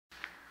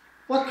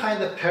What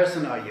kind of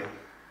person are you?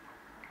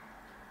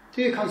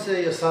 Do you consider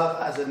yourself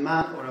as a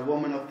man or a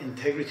woman of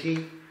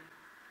integrity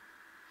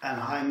and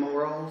high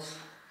morals?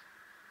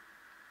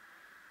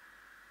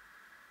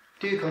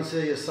 Do you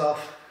consider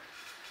yourself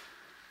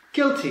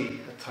guilty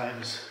at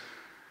times?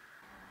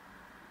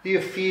 Do you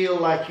feel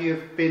like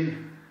you've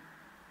been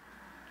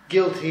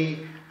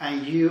guilty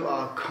and you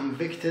are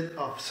convicted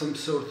of some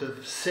sort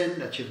of sin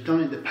that you've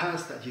done in the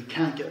past, that you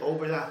can't get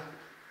over that,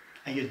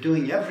 and you're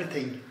doing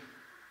everything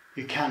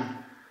you can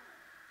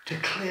to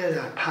clear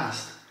that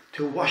past,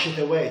 to wash it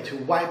away, to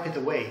wipe it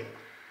away,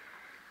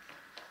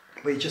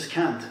 but you just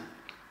can't?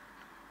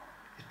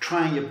 You're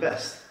trying your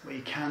best, but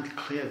you can't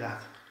clear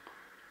that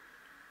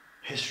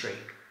history.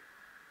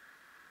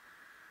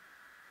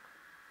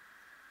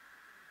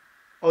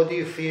 Or do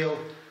you feel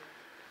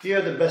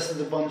you're the best of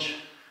the bunch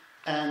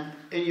and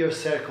in your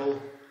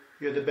circle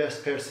you're the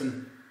best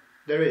person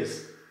there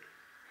is?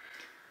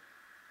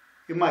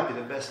 You might be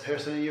the best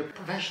person in your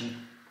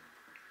profession.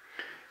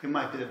 You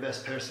might be the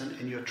best person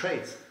in your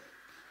trades.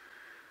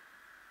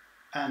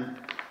 And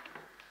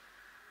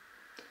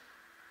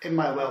it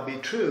might well be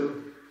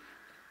true.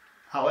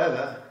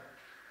 However,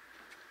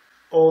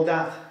 all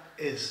that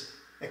is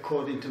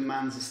according to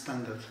man's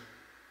standard.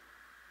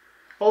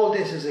 All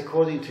this is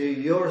according to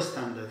your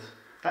standard.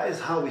 That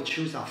is how we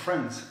choose our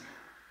friends.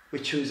 We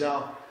choose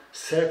our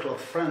circle of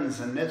friends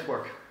and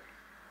network.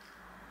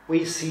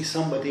 We see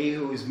somebody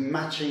who is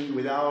matching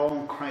with our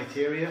own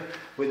criteria,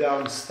 with our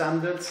own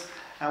standards,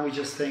 and we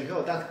just think,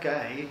 oh, that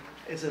guy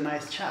is a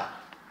nice chap.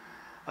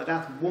 Or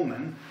that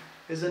woman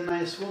is a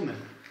nice woman.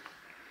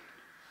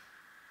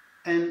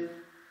 And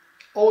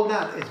all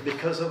that is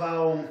because of our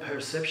own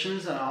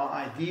perceptions and our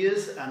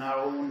ideas and our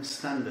own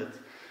standards.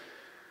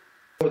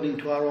 According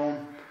to our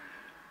own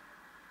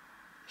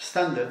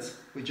standards,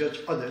 we judge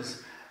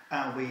others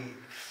and we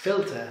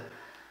filter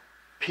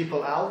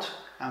people out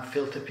and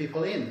filter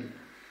people in.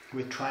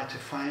 We try to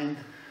find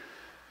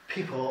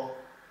people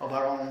of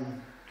our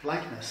own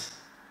likeness,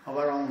 of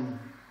our own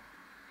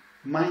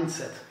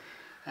mindset,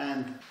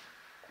 and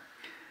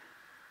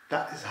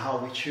that is how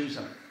we choose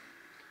them.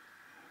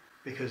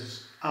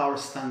 Because our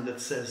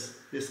standard says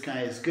this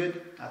guy is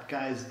good, that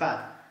guy is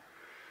bad.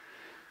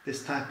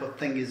 This type of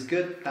thing is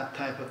good, that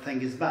type of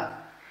thing is bad.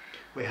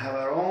 We have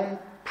our own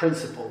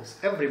principles.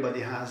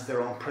 Everybody has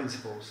their own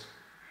principles.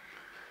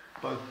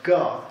 But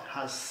God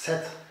has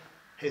set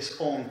His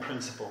own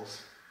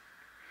principles.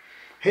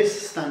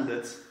 His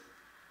standards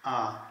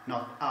are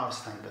not our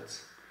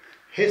standards.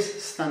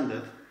 His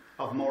standard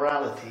of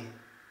morality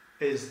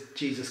is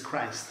Jesus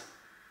Christ.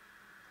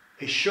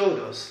 He showed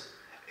us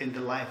in the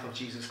life of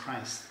Jesus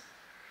Christ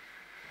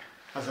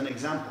as an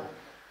example.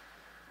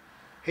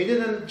 He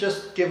didn't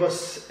just give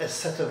us a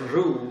set of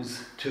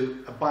rules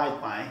to abide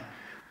by,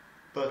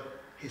 but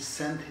He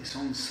sent His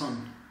own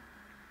Son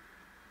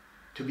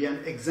to be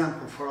an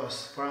example for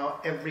us, for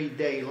our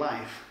everyday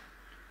life.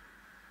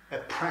 A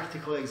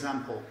practical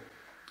example.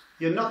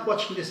 You're not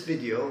watching this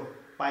video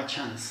by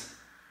chance.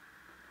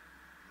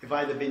 You've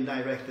either been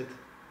directed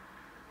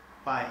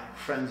by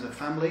friends and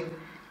family,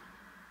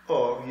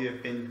 or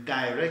you've been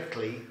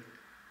directly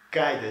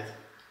guided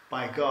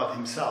by God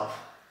Himself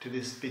to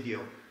this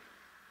video.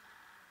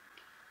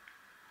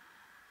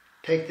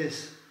 Take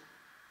this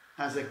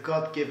as a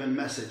God-given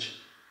message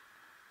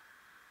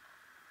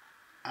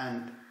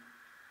and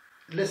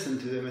listen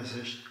to the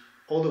message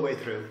all the way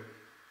through,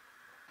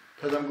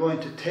 because I'm going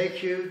to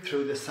take you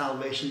through the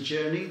salvation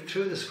journey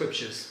through the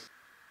scriptures.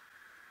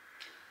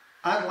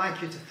 I'd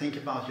like you to think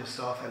about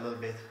yourself a little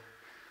bit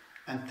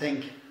and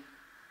think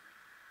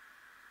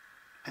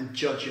and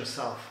judge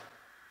yourself.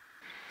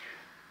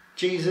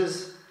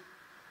 Jesus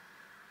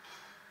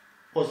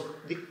was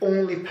the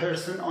only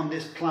person on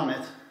this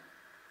planet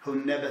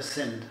who never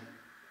sinned.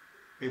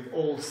 We've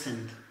all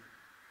sinned.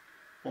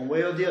 One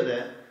way or the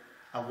other,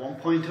 at one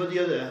point or the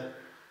other,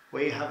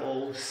 we have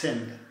all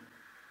sinned.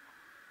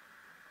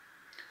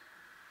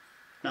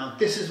 Now,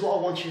 this is what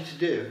I want you to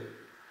do.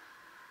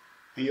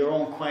 In your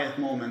own quiet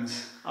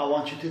moments, I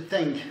want you to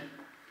think,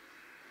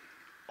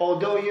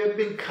 although you've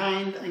been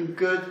kind and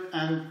good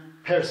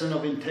and person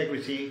of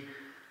integrity,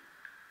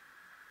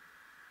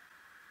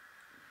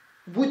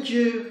 would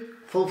you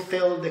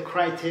fulfill the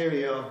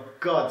criteria of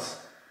God's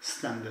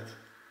standard?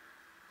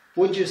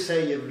 Would you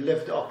say you've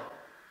lived up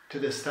to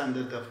the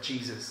standard of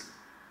Jesus?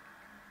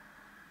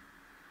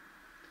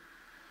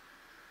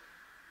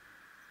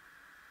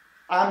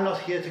 I'm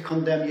not here to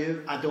condemn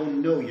you. I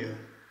don't know you.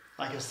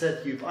 Like I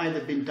said, you've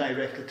either been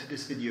directed to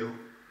this video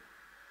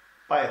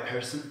by a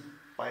person,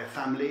 by a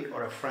family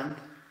or a friend,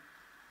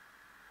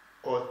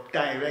 or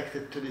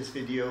directed to this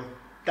video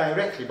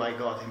directly by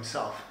God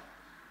Himself.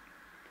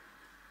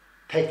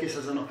 Take this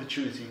as an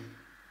opportunity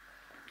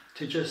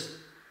to just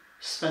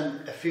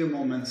spend a few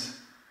moments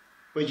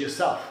with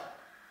yourself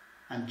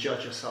and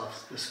judge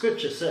yourselves. The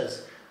scripture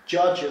says,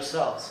 judge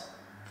yourselves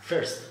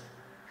first.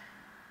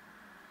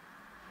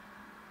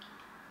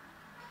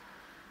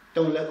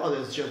 Don't let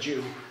others judge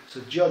you.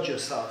 So judge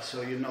yourself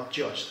so you're not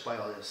judged by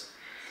others.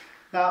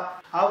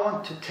 Now, I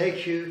want to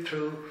take you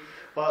through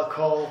what I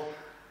call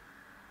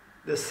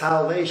the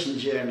salvation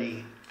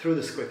journey through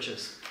the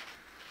scriptures.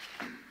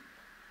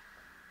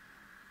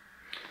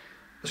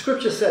 The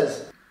scripture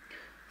says,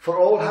 "For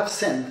all have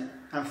sinned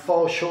and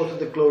fall short of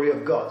the glory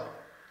of God."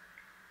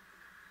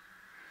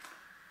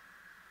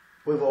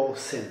 We've all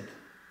sinned.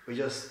 We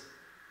just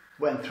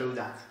went through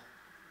that.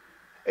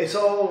 It's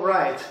all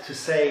right to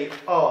say,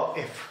 oh,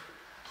 if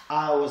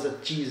I was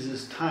at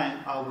Jesus'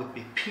 time, I would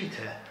be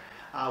Peter,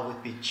 I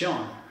would be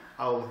John,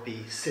 I would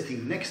be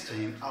sitting next to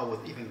him, I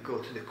would even go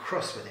to the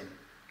cross with him.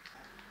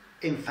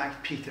 In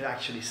fact, Peter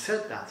actually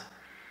said that.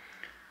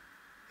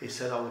 He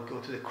said, I would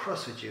go to the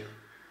cross with you.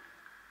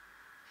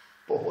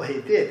 But what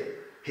he did,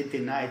 he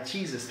denied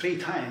Jesus 3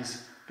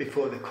 times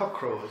before the cock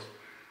crowed,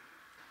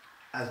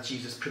 as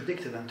Jesus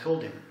predicted and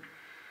told him.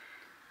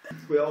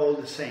 We're all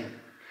the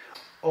same.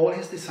 All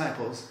his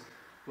disciples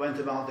went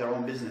about their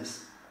own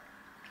business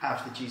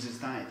after Jesus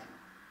died.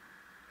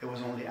 It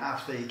was only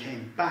after he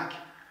came back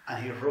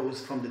and he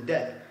rose from the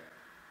dead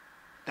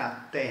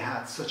that they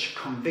had such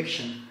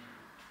conviction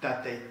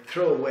that they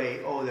threw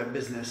away all their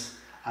business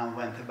and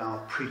went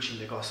about preaching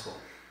the gospel.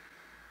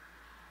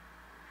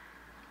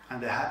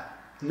 And they had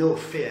no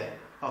fear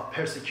of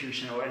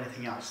persecution or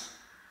anything else,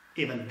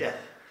 even death,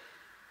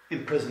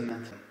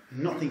 imprisonment.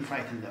 Nothing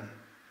frightened them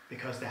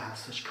because they had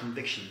such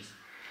convictions.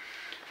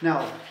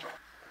 Now,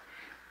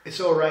 it's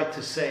all right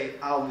to say,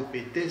 I would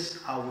be this,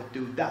 I would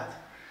do that.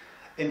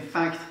 In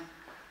fact,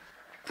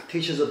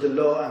 teachers of the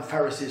law and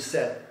Pharisees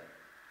said,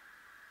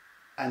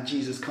 and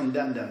Jesus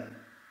condemned them,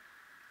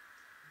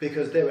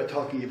 because they were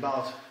talking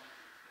about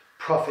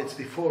prophets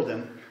before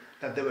them,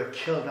 that they were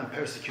killed and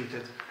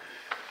persecuted.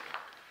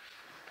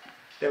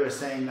 They were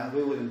saying that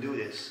we wouldn't do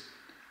this.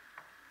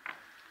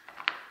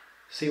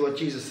 See what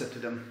Jesus said to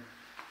them.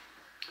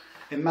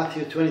 In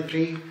Matthew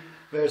 23,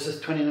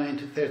 verses 29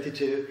 to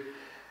 32,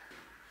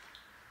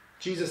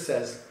 Jesus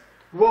says,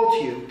 "Woe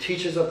to you,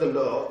 teachers of the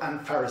law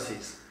and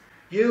Pharisees,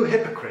 you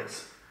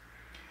hypocrites!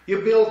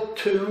 You build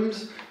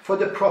tombs for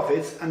the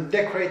prophets and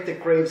decorate the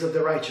graves of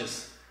the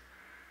righteous.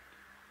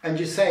 And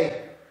you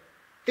say,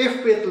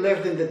 if we had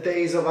lived in the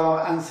days of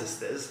our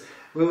ancestors,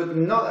 we would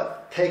not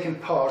have taken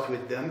part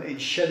with them in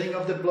shedding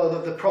of the blood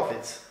of the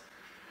prophets.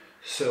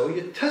 So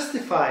you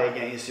testify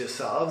against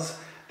yourselves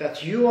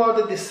that you are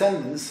the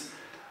descendants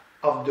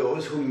of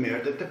those who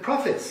murdered the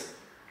prophets.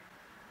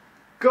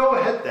 Go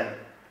ahead then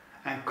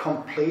and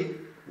complete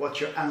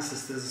what your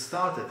ancestors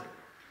started."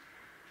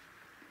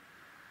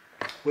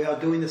 We are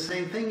doing the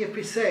same thing if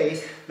we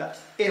say that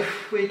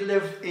if we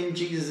lived in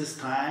Jesus'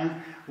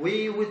 time,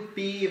 we would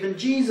be even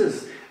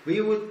Jesus, we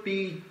would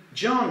be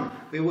John,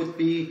 we would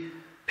be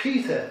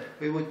Peter,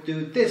 we would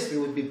do this, we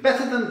would be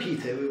better than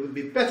Peter, we would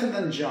be better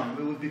than John,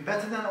 we would be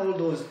better than all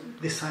those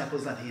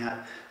disciples that he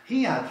had.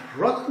 He had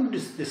rotten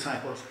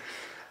disciples.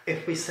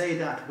 If we say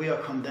that, we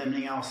are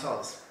condemning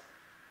ourselves.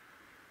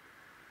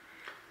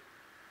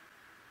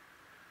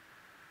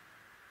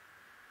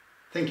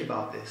 Think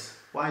about this.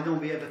 Why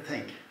don't we ever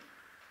think?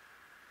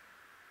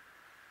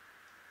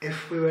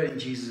 If we were in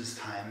Jesus'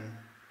 time,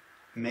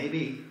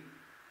 maybe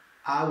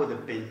I would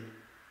have been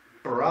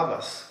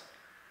Barabbas.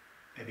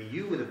 Maybe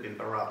you would have been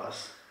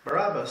Barabbas.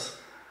 Barabbas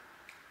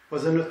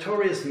was a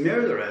notorious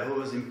murderer who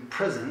was in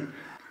prison.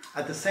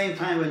 At the same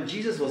time when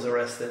Jesus was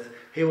arrested,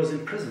 he was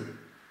in prison.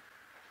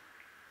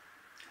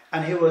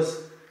 And he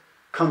was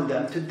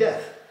condemned to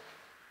death.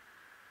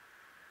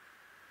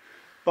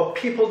 But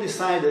people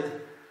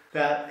decided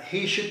that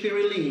he should be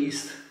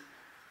released.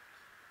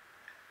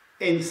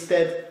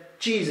 Instead,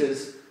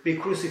 Jesus be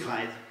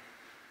crucified.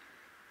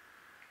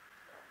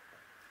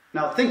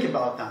 Now think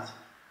about that.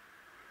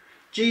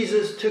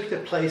 Jesus took the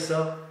place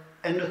of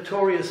a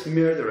notorious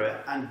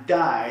murderer and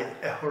died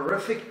a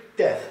horrific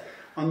death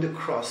on the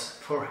cross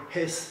for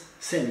his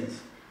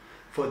sins,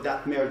 for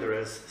that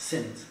murderer's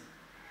sins.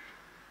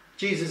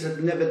 Jesus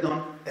had never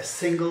done a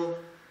single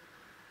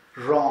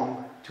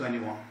wrong to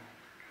anyone,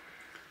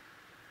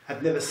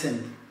 had never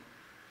sinned.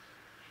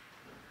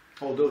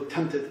 Although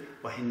tempted,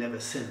 but he never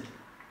sinned.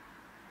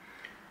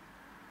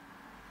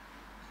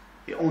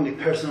 The only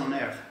person on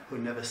earth who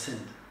never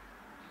sinned.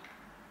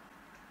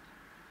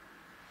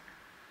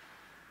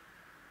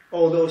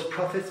 All those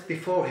prophets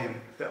before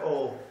him, they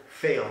all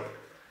failed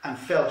and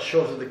fell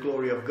short of the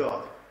glory of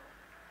God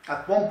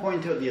at one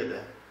point or the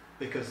other,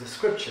 because the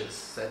scriptures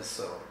said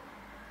so.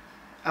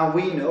 And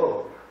we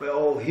know we're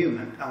all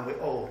human and we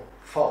all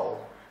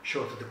fall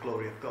short of the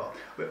glory of God.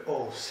 We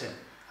all sin.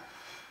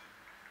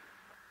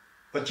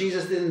 But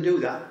Jesus didn't do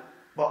that,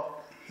 but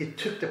he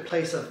took the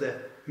place of the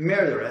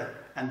murderer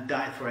and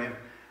died for him.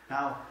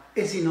 Now,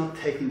 is he not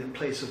taking the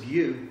place of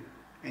you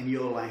in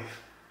your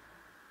life?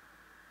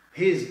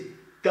 He's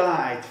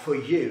died for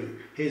you.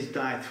 He's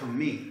died for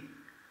me.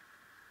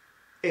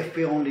 If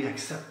we only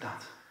accept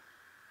that.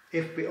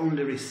 If we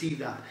only receive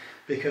that.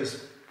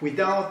 Because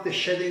without the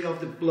shedding of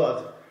the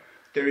blood,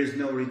 there is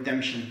no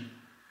redemption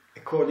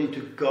according to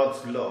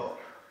God's law.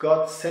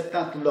 God set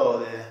that law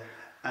there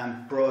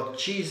and brought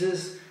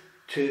Jesus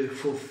to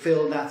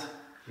fulfill that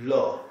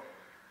law,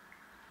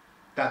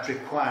 that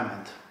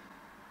requirement.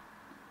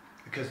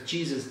 because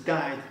Jesus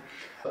died,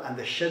 and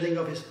the shedding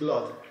of his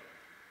blood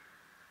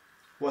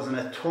was an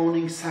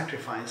atoning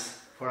sacrifice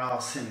for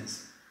our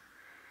sins.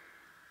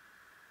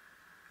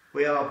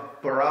 We are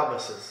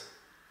Barabbases.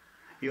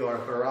 You are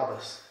a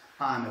Barabbas.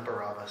 I'm a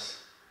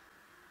Barabbas.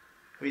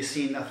 Have you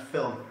seen that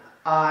film?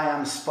 I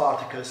am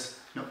Spartacus.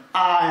 No,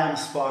 I am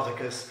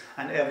Spartacus.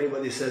 And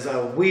everybody says,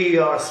 oh, we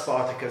are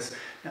Spartacus.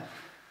 No,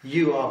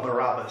 you are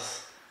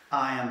Barabbas.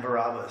 I am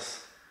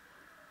Barabbas.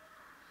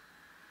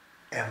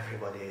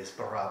 Everybody is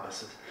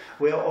Barabbases.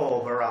 We are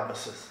all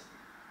Barabbases.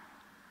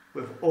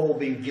 We've all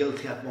been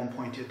guilty at one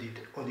point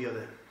or the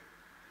other.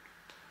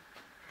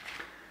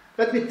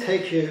 Let me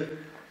take you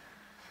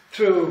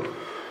through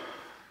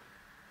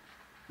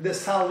the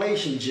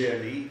salvation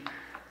journey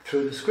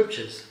through the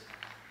scriptures.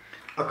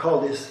 I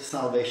call this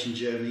salvation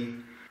journey.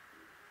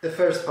 The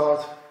first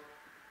part,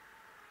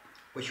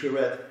 which we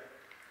read,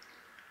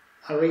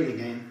 I'll read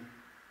again.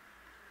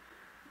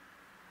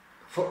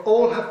 For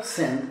all have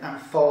sinned and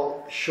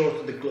fall short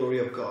of the glory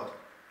of God.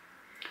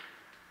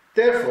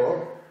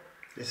 Therefore,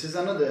 this is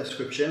another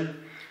scripture,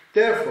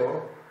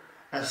 therefore,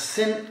 as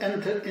sin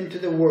entered into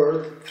the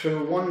world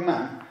through one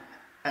man,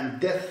 and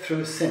death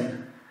through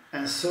sin,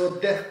 and so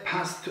death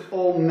passed to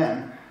all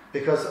men,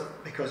 because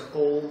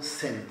all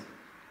sinned.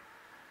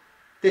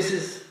 This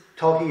is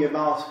talking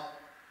about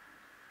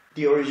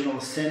the original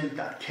sin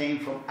that came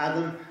from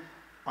Adam,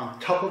 on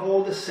top of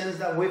all the sins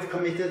that we've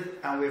committed,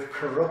 and we've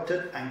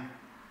corrupted and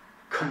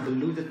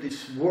convoluted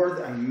this word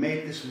and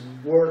made this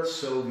word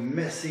so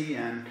messy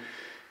and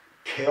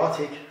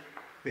chaotic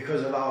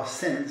because of our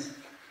sins.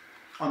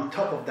 On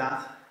top of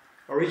that,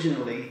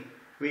 originally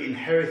we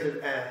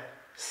inherited a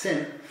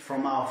sin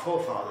from our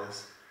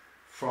forefathers,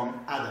 from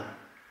Adam.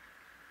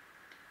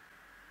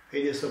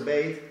 He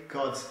disobeyed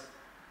God's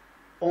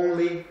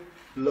only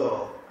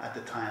law at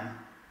the time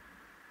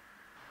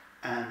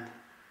and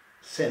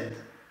sinned.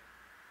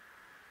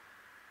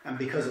 And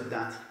because of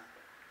that,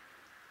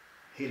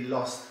 he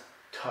lost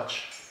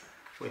touch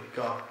with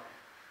God,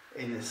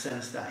 in the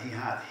sense that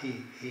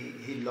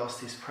he lost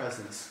his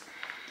presence.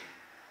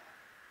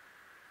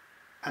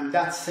 And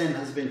that sin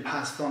has been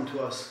passed on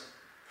to us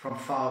from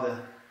father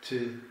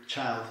to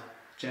child,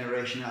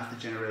 generation after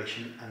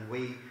generation, and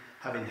we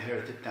have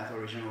inherited that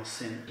original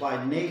sin.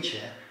 By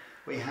nature,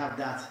 we have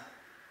that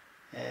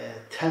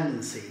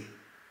tendency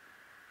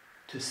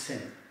to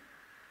sin.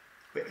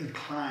 We're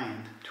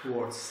inclined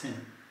towards sin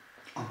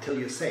until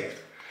you're saved.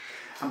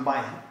 And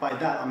by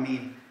that I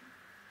mean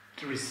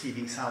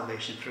receiving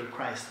salvation through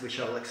Christ, which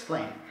I'll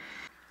explain.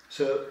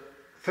 So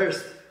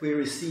first we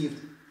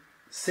received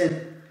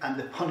sin and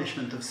the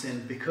punishment of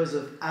sin because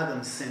of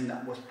Adam's sin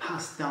that was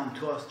passed down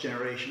to us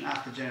generation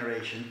after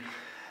generation,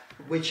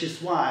 which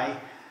is why,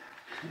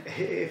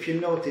 if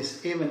you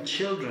notice, even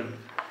children,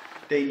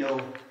 they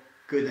know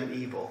good and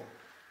evil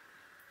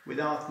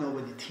without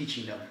nobody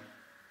teaching them.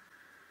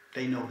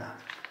 They know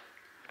that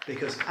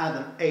because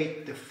Adam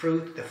ate the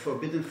fruit, the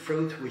forbidden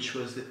fruit, which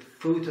was the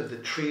fruit of the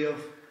tree of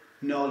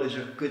knowledge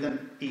of good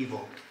and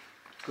evil,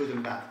 good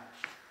and bad.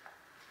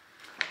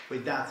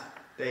 With that,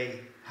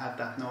 they had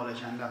that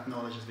knowledge, and that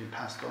knowledge has been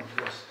passed on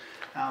to us.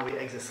 Now we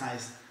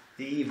exercise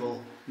the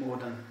evil more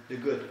than the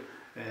good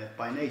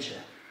by nature.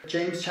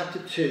 James chapter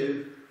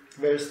 2,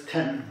 verse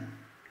 10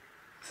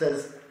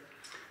 says,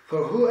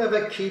 for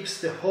whoever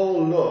keeps the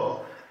whole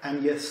law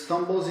and yet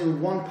stumbles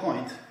in one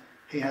point,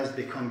 he has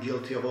become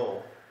guilty of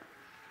all.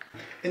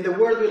 In the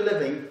world we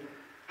live in,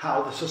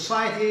 how the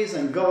societies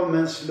and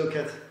governments look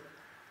at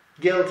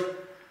guilt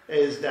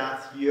is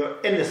that you're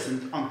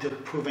innocent until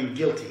proven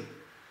guilty.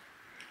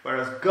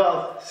 Whereas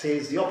God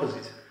says the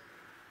opposite.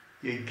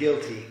 You're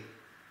guilty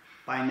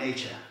by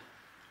nature.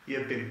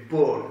 You've been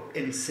born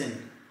in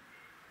sin,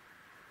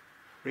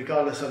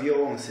 regardless of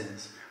your own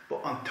sins.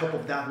 But on top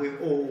of that, we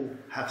all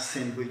have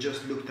sinned. We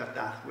just looked at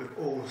that. We've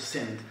all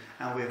sinned,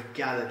 and we've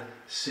gathered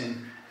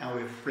sin, and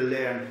we've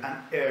learned and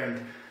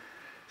earned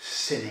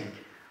sinning.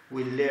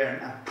 We learn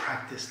and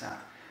practice that.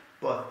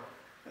 But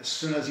as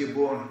soon as you're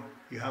born,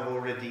 you have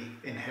already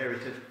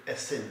inherited a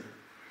sin,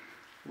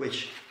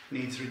 which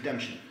needs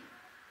redemption.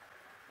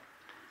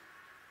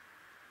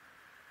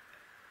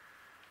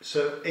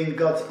 So in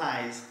God's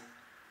eyes,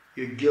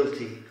 you're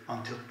guilty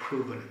until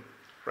proven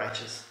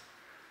righteous,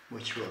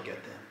 which we'll get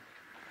there.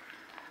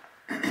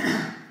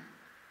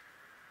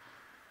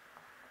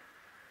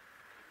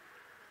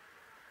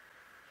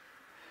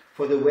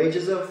 For the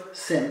wages of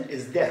sin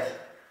is death,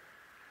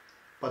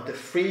 but the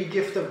free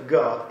gift of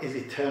God is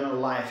eternal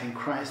life in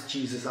Christ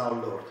Jesus our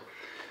Lord.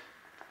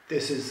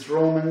 This is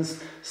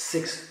Romans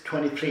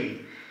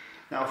 6:23.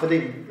 Now, for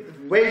the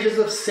wages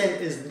of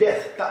sin is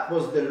death. That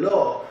was the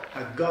law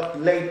that God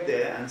laid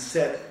there and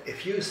said,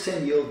 if you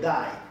sin, you'll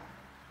die.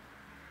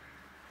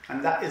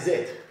 And that is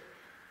it.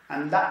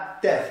 And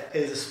that death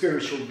is a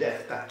spiritual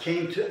death that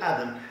came to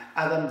Adam.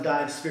 Adam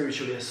died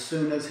spiritually as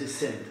soon as he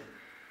sinned.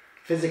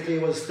 Physically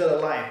he was still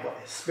alive, but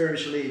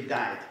spiritually he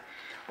died.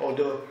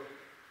 Although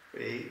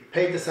he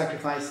paid the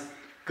sacrifice,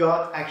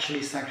 God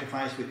actually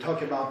sacrificed. We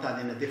talked about that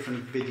in a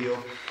different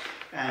video,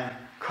 and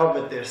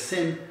covered their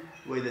sin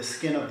with the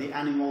skin of the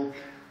animal,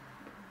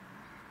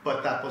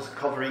 but that was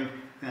covering,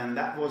 and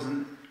that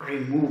wasn't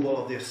removal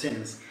of their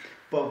sins.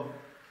 But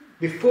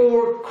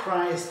before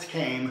Christ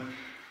came,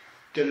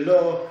 the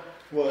law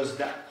was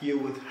that you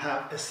would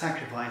have a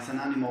sacrifice, an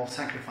animal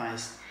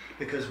sacrifice,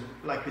 because,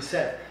 like we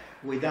said,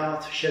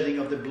 without shedding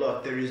of the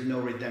blood, there is no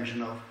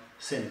redemption of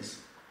sins.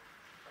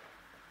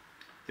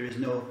 There is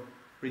no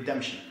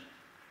redemption.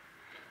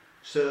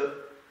 So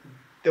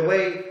the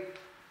way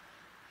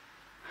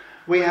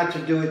we had to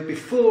do it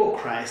before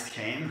Christ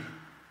came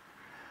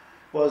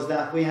was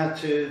that we had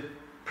to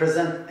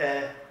present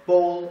a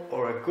bull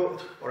or a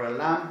goat or a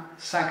lamb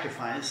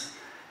sacrifice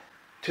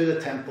to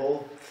the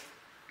temple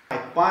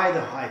by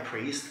the high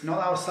priest, not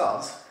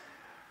ourselves.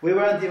 We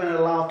weren't even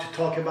allowed to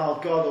talk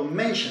about God or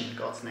mention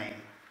God's name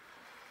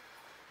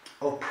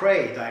or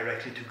pray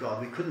directly to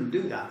God. We couldn't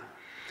do that.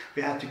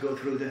 We had to go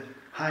through the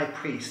high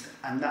priest,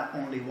 and that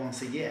only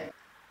once a year.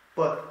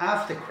 But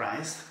after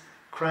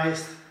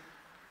Christ's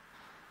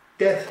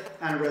death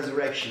and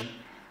resurrection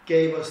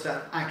gave us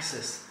that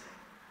access,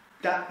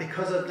 that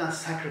because of that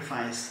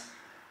sacrifice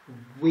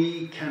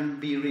we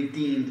can be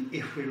redeemed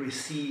if we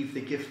receive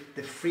the gift,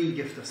 the free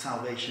gift of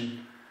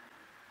salvation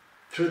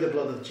through the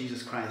blood of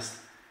Jesus Christ.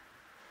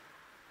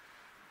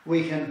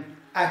 We can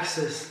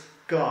access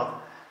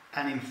God,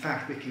 and in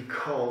fact we can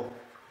call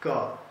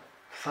God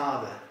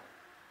Father.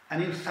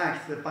 And in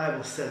fact the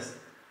Bible says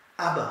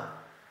Abba.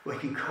 We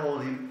can call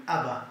him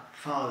Abba,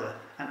 Father.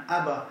 And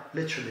Abba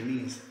literally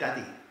means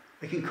daddy.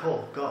 We can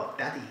call God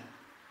daddy.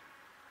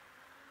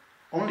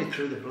 Only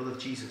through the blood of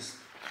Jesus.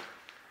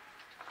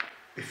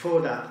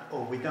 Before that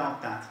or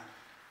without that,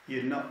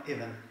 you're not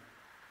even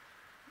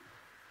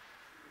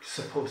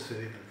supposed to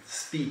even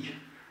speak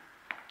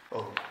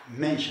or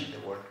mention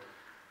the word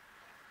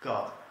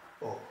God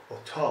or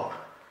talk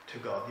to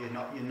God.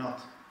 You're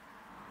not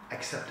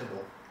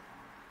acceptable.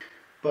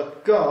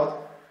 But God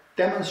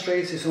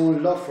demonstrates his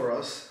own love for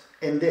us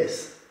in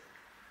this: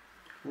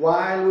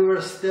 while we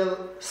were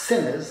still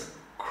sinners,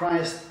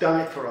 Christ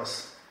died for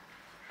us.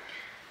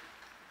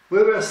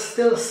 We were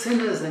still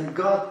sinners, and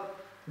God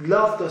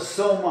loved us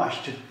so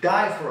much to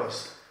die for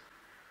us.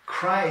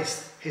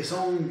 Christ, his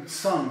own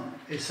son,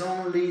 his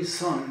only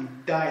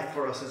son, died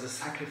for us as a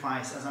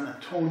sacrifice, as an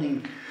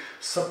atoning,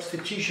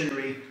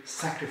 substitutionary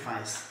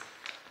sacrifice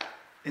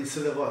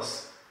instead of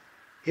us.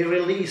 He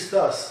released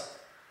us,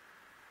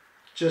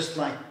 just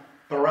like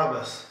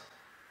Barabbas.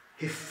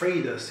 He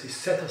freed us, he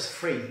set us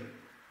free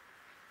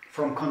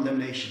from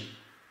condemnation,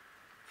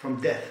 from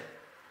death,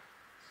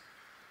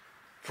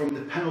 from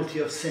the penalty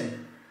of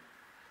sin.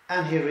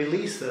 And he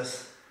released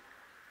us.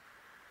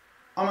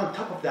 And on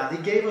top of that, he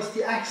gave us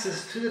the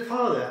access to the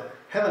Father,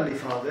 Heavenly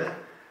Father,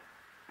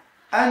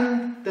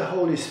 and the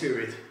Holy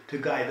Spirit to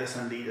guide us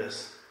and lead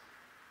us.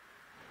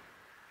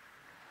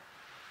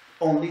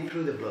 Only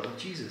through the blood of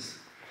Jesus.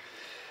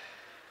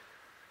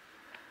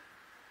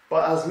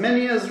 But as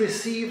many as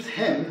received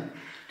him,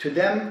 to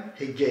them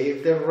he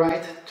gave the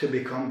right to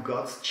become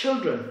God's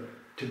children,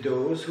 to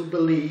those who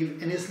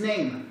believe in his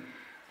name.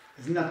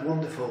 Isn't that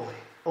wonderful?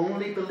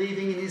 Only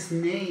believing in his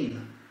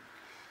name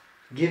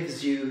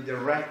gives you the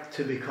right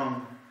to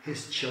become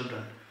his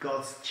children,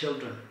 God's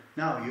children.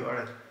 Now you are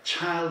a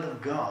child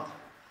of God.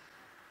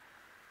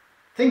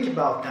 Think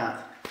about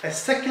that. A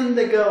second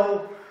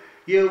ago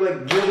you were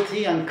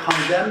guilty and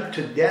condemned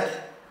to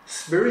death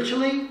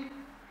spiritually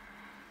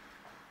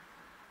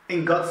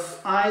in God's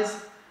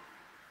eyes.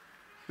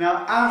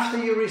 Now after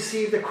you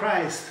receive the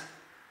Christ,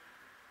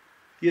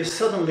 you're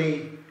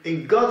suddenly,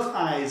 in God's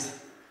eyes,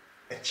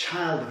 a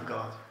child of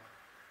God.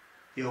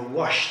 You're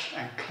washed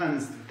and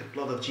cleansed with the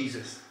blood of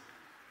Jesus.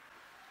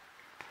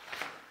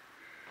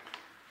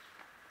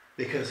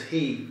 Because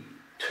he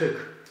took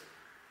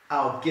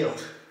our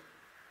guilt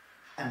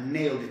and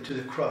nailed it to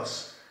the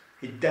cross.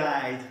 He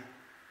died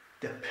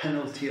the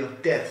penalty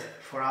of death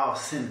for our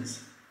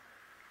sins.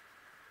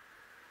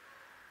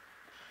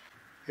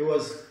 It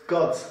was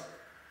God's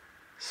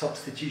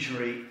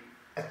substitutionary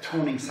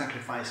atoning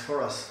sacrifice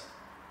for us.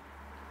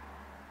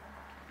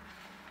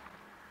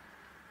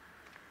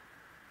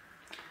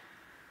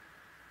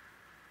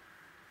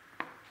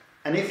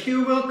 And if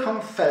you will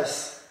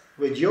confess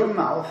with your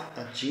mouth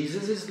that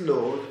Jesus is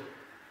Lord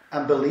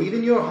and believe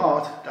in your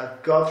heart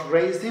that God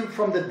raised him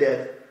from the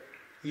dead,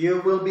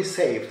 you will be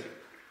saved.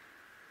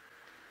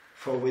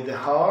 For with the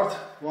heart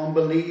one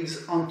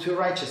believes unto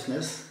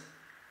righteousness,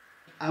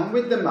 and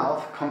with the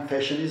mouth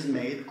confession is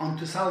made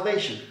unto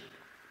salvation.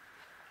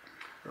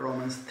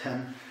 Romans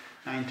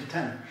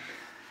 10:9-10.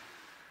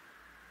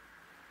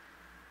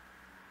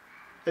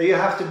 So you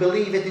have to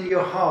believe it in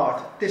your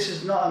heart. This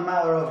is not a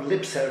matter of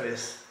lip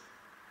service.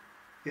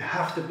 You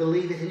have to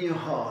believe it in your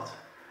heart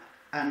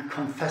and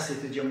confess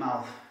it with your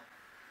mouth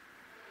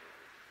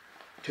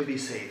to be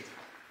saved.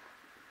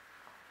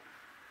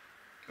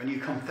 When you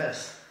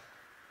confess,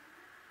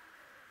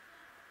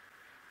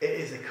 it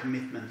is a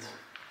commitment.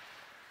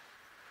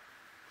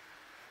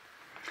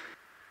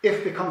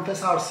 If we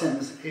confess our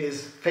sins, he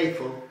is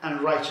faithful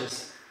and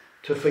righteous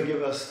to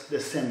forgive us the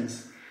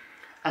sins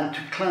and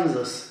to cleanse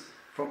us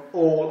from from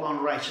all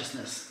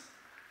unrighteousness.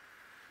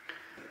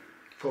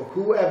 For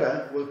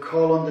whoever will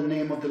call on the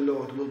name of the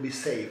Lord will be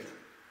saved.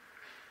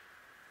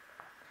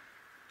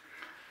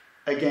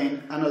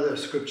 Again, another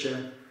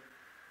scripture.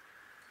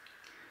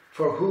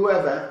 For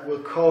whoever will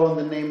call on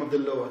the name of the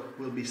Lord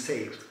will be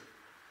saved.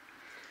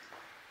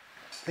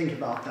 Think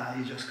about that.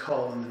 You just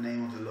call on the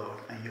name of the Lord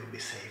and you'll be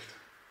saved.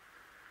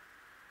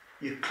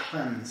 You're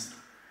cleansed.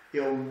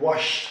 You're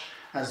washed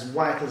as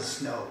white as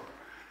snow.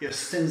 Your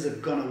sins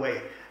have gone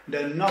away.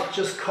 They're not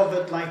just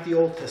covered like the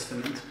Old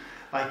Testament,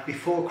 like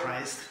before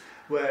Christ,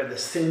 where the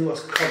sin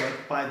was covered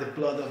by the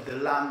blood of the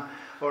lamb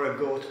or a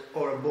goat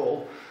or a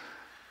bull,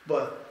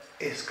 but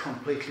it's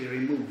completely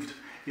removed.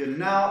 You're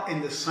now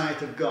in the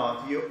sight of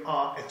God. You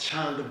are a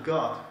child of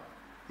God.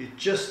 You're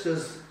just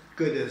as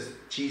good as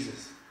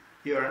Jesus.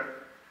 You're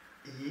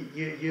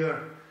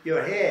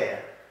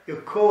heir.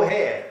 You're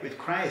co-heir with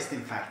Christ,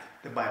 in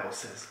fact, the Bible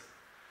says.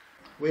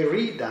 We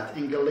read that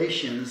in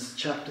Galatians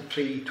chapter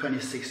 3,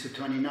 26 to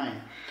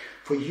 29.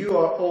 For you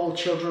are all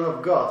children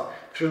of God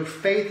through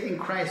faith in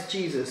Christ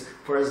Jesus.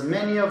 For as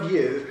many of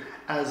you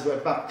as were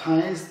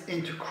baptized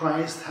into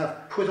Christ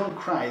have put on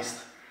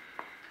Christ.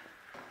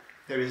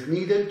 There is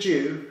neither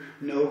Jew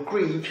nor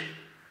Greek.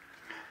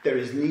 There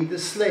is neither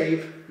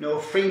slave nor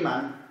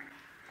freeman.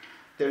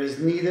 There is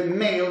neither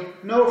male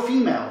nor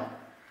female.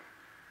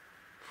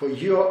 For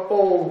you are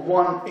all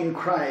one in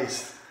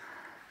Christ,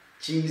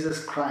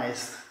 Jesus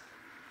Christ.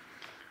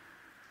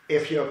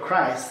 If you are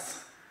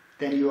Christ's,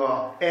 then you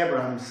are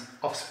Abraham's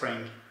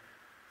offspring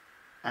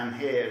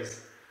and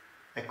heirs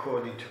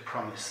according to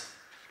promise.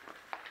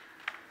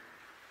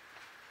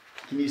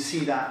 Can you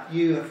see that?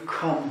 You have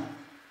come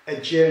a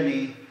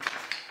journey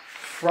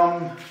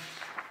from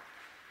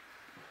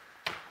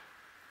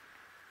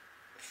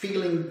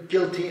feeling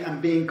guilty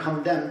and being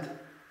condemned.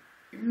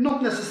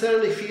 Not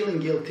necessarily feeling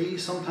guilty.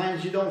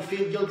 Sometimes you don't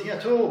feel guilty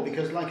at all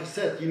because, like I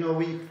said,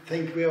 we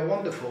think we are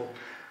wonderful.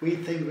 We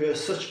think we are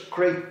such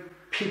great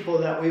people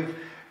that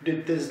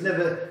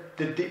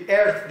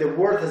the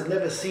world has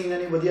never seen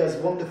anybody as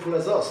wonderful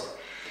as us.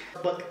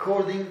 But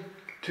according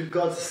to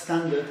God's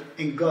standard,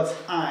 in God's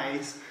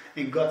eyes,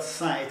 in God's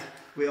sight,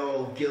 we are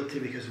all guilty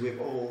because we've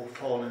all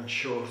fallen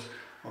short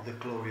of the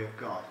glory of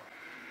God.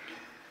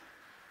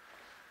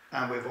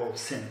 And we've all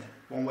sinned,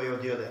 one way or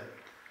the other.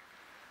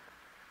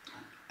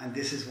 And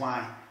this is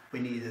why we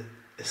need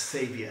a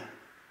Saviour.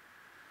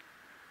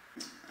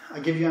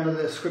 I'll give you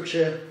another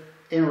scripture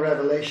in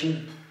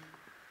Revelation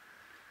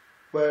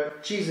where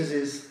Jesus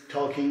is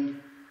talking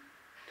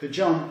to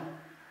John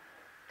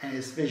in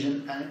his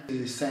vision, and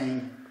he is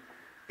saying,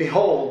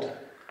 Behold,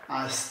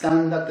 I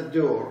stand at the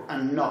door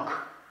and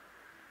knock.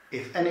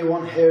 If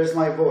anyone hears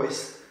my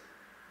voice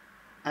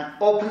and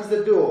opens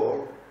the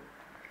door,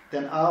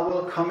 then I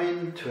will come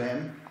in to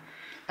him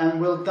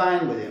and will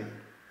dine with him,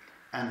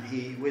 and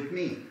he with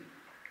me.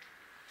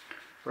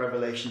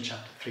 Revelation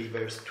chapter 3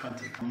 verse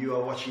 20. You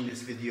are watching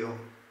this video,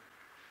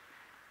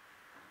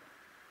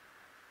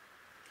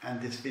 and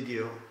this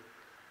video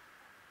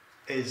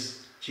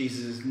is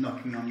Jesus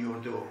knocking on your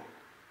door.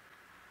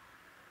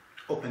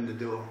 Open the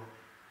door.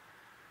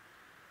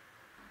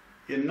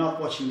 You're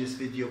not watching this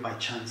video by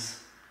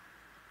chance.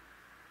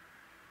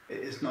 It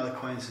is not a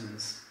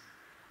coincidence.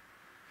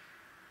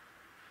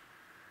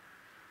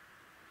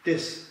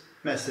 This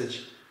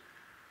message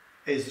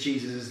is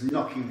Jesus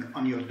knocking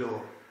on your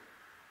door.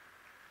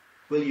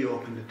 Will you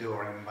open the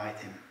door and invite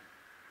him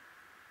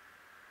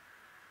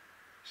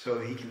so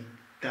he can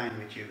dine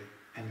with you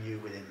and you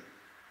with him?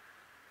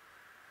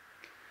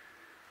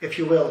 If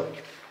you will,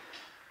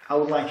 I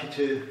would like you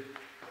to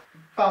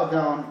bow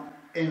down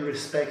in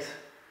respect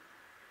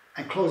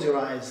and close your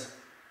eyes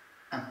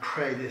and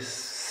pray this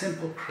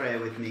simple prayer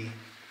with me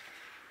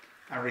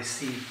and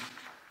receive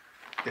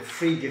the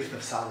free gift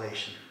of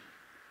salvation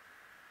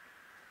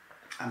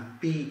and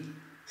be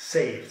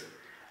saved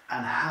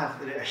and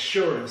have the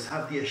assurance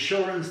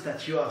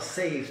that you are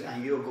saved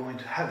and you're going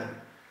to heaven,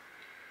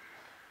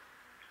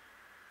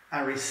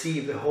 and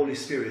receive the Holy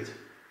Spirit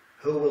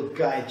who will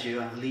guide you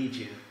and lead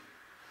you.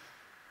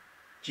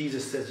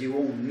 Jesus says you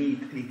won't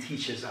need any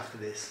teachers after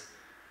this.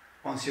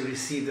 Once you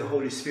receive the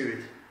Holy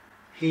Spirit,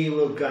 he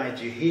will guide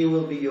you. He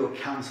will be your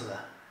counselor.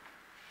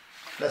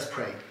 Let's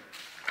pray.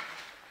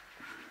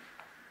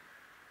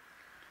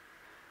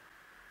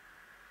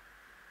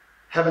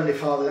 Heavenly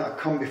Father, I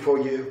come before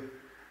you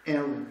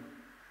in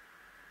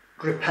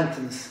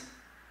repentance.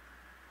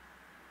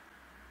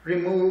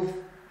 Remove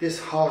this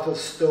heart of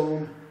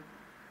stone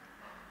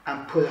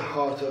and put a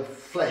heart of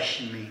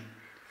flesh in me.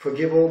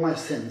 Forgive all my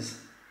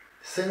sins.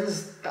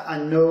 Sins that I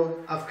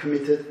know I've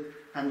committed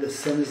and the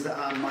sins that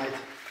I might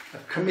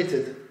have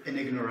committed in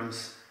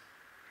ignorance.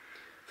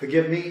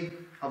 Forgive me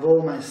of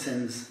all my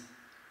sins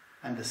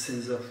and the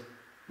sins of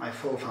my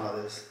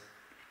forefathers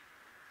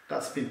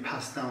that's been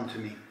passed down to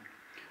me.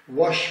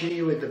 Wash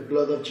me with the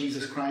blood of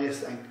Jesus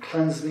Christ and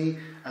cleanse me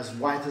as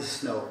white as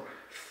snow.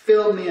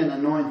 Fill me and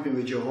anoint me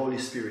with your Holy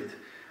Spirit.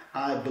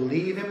 I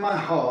believe in my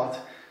heart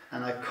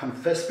and I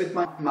confess with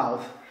my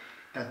mouth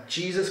that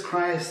Jesus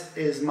Christ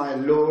is my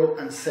Lord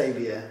and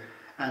Saviour,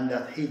 and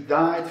that he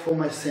died for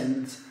my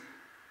sins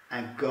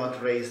and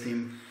God raised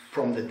him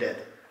from the dead.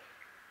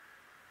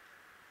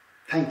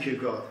 Thank you,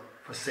 God,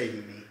 for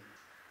saving me.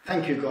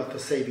 Thank you, God, for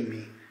saving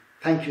me.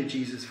 Thank you,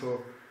 Jesus,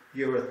 for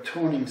your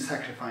atoning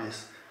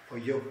sacrifice, for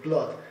your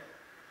blood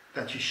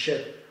that you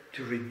shed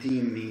to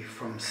redeem me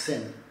from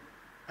sin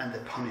and the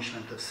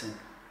punishment of sin.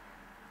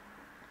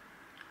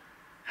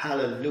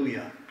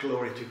 Hallelujah.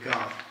 Glory to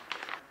God.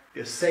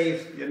 You're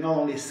saved. You're not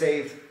only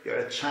saved, you're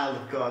a child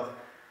of God,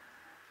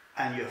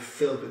 and you're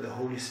filled with the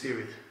Holy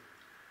Spirit.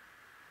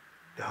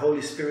 The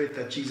Holy Spirit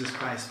that Jesus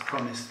Christ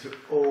promised to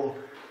all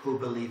who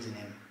believed in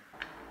him.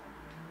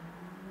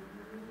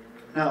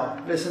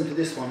 Now, listen to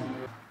this one.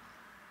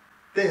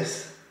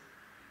 This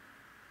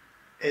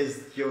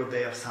is your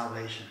day of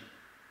salvation.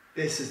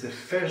 This is the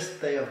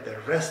first day of the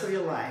rest of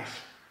your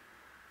life.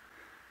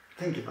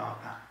 Think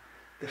about that.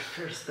 The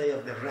first day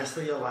of the rest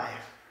of your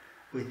life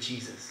with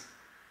Jesus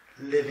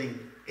living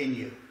in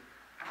you.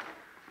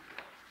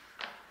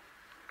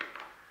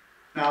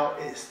 Now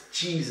it's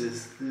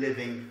Jesus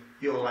living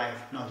your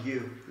life, not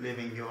you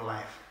living your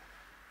life.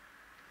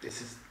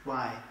 This is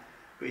why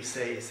we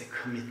say it's a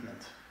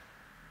commitment.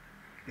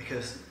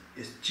 Because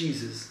it's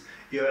Jesus.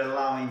 You're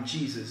allowing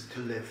Jesus to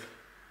live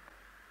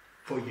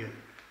for you.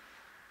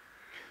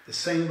 The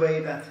same way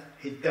that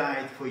he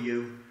died for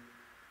you,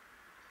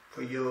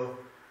 for your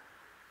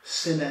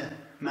sinner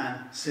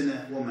man,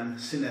 sinner woman,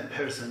 sinner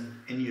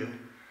person in you,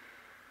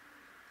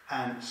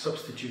 and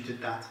substituted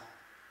that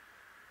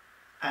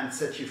and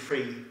set you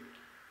free.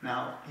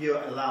 Now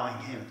you're allowing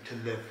him to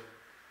live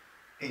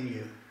in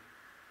you.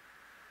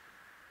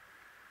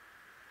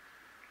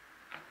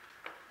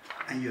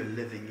 And you're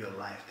living your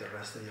life, the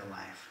rest of your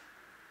life,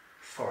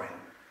 for him.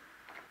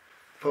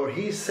 For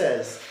he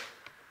says,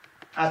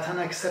 at an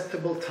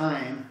acceptable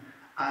time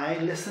I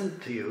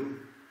listened to you.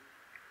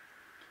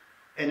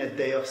 In a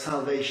day of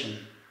salvation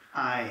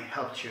I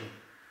helped you.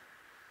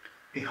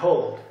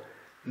 Behold,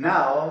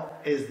 now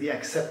is the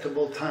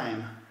acceptable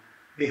time.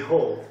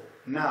 Behold,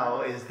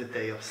 now is the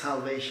day of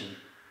salvation.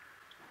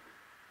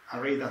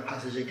 I'll read that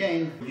passage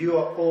again. You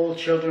are all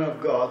children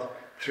of God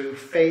through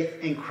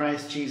faith in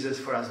Christ Jesus,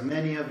 for as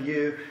many of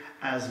you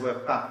as were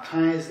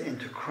baptized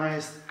into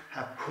Christ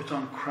have put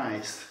on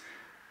Christ.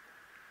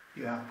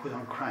 You have put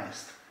on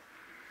Christ.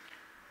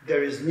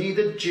 There is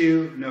neither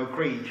Jew nor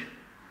Greek.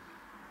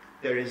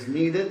 There is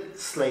neither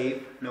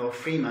slave nor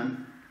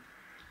freeman.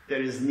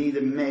 There is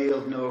neither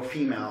male nor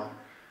female,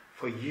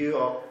 for you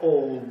are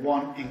all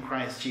one in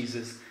Christ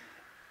Jesus.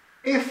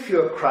 If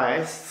you're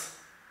Christ's,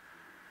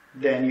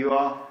 then you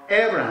are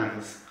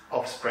Abraham's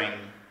offspring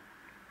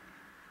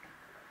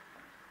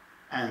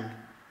and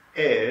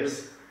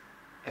heirs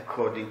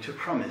according to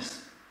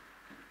promise.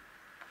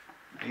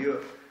 You're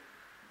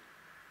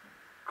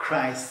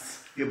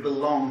Christ's, you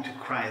belong to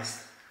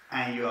Christ,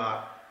 and you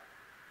are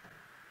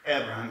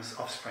Abraham's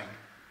offspring.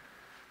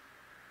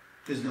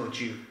 There's no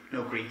Jew,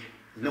 no Greek,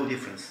 no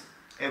difference.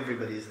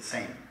 Everybody is the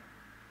same.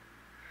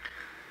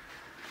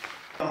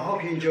 I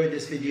hope you enjoyed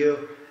this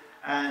video,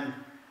 and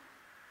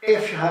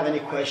if you have any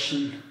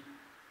question,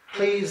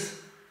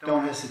 please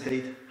don't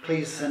hesitate.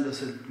 Please send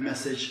us a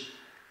message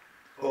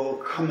or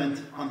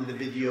comment under the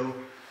video,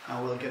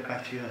 and we'll get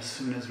back to you as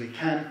soon as we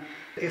can.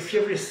 If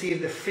you've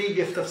received the free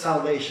gift of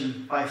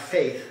salvation by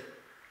faith,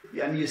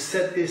 and you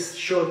said this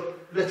short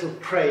little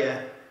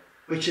prayer,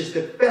 which is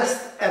the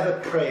best ever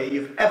prayer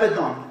you've ever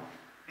done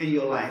in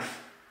your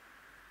life,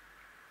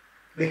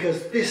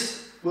 because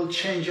this will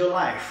change your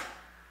life.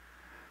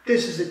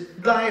 This is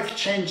a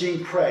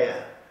life-changing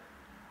prayer.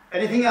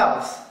 Anything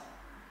else,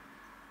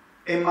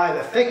 it might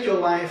affect your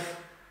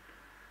life.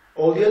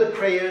 All the other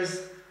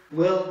prayers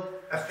will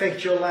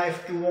affect your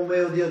life in one way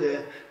or the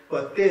other,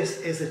 but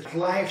this is a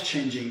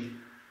life-changing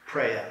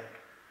prayer.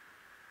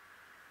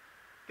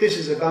 This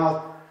is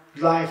about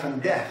life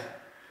and death,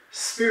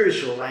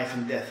 spiritual life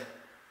and death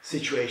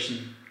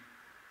situation.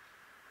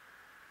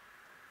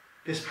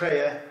 This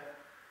prayer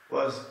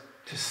was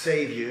to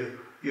save you,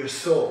 your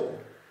soul.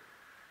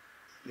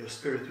 Your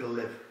spirit will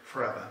live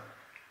forever,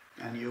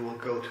 and you will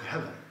go to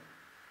heaven.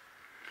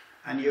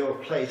 And your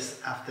place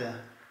after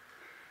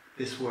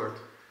this word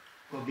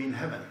will be in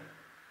heaven.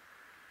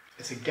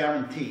 It's a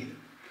guarantee.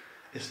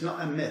 It's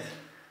not a myth.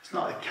 It's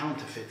not a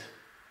counterfeit.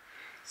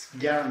 It's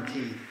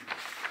guaranteed.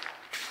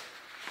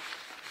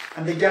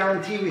 And the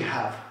guarantee we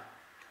have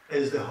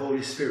is the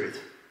Holy Spirit.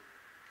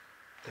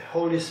 The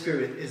Holy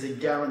Spirit is a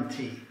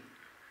guarantee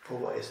for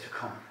what is to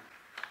come.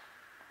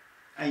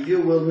 And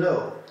you will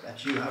know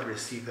that you have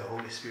received the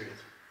Holy Spirit.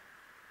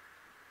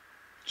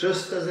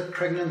 Just as a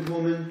pregnant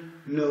woman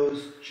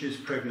knows she's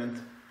pregnant,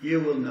 you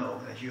will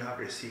know that you have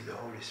received the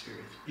Holy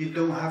Spirit. You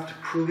don't have to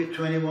prove it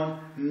to anyone.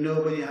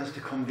 Nobody has to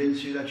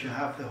convince you that you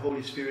have the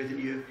Holy Spirit in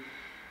you.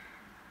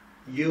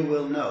 You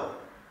will know,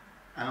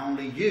 and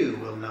only you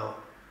will know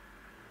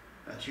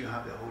that you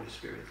have the Holy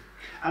Spirit.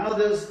 And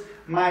others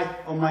might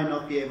or might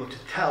not be able to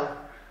tell,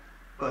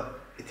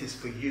 but it is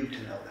for you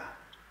to know that.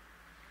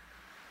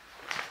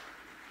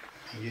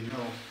 And you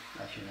know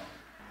that you know.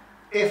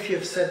 If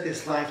you've said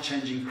this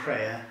life-changing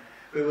prayer,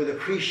 we would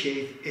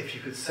appreciate if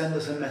you could send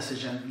us a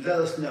message and let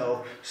us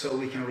know so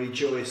we can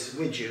rejoice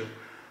with you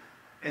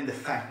in the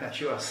fact that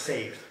you are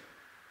saved.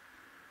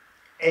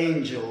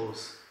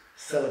 Angels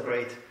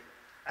celebrate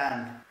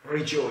and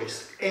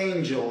rejoice.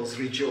 Angels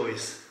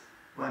rejoice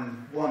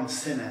when one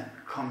sinner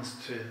comes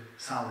to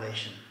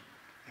salvation,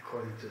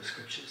 according to the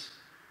scriptures.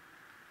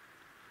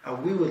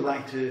 We would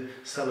like to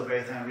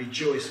celebrate and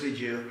rejoice with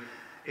you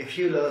if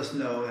you let us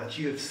know that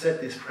you have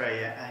said this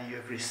prayer and you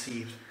have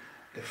received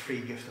the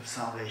free gift of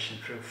salvation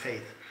through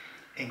faith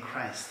in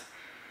Christ.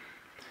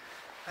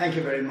 Thank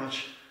you very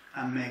much,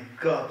 and may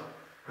God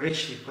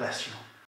richly bless you.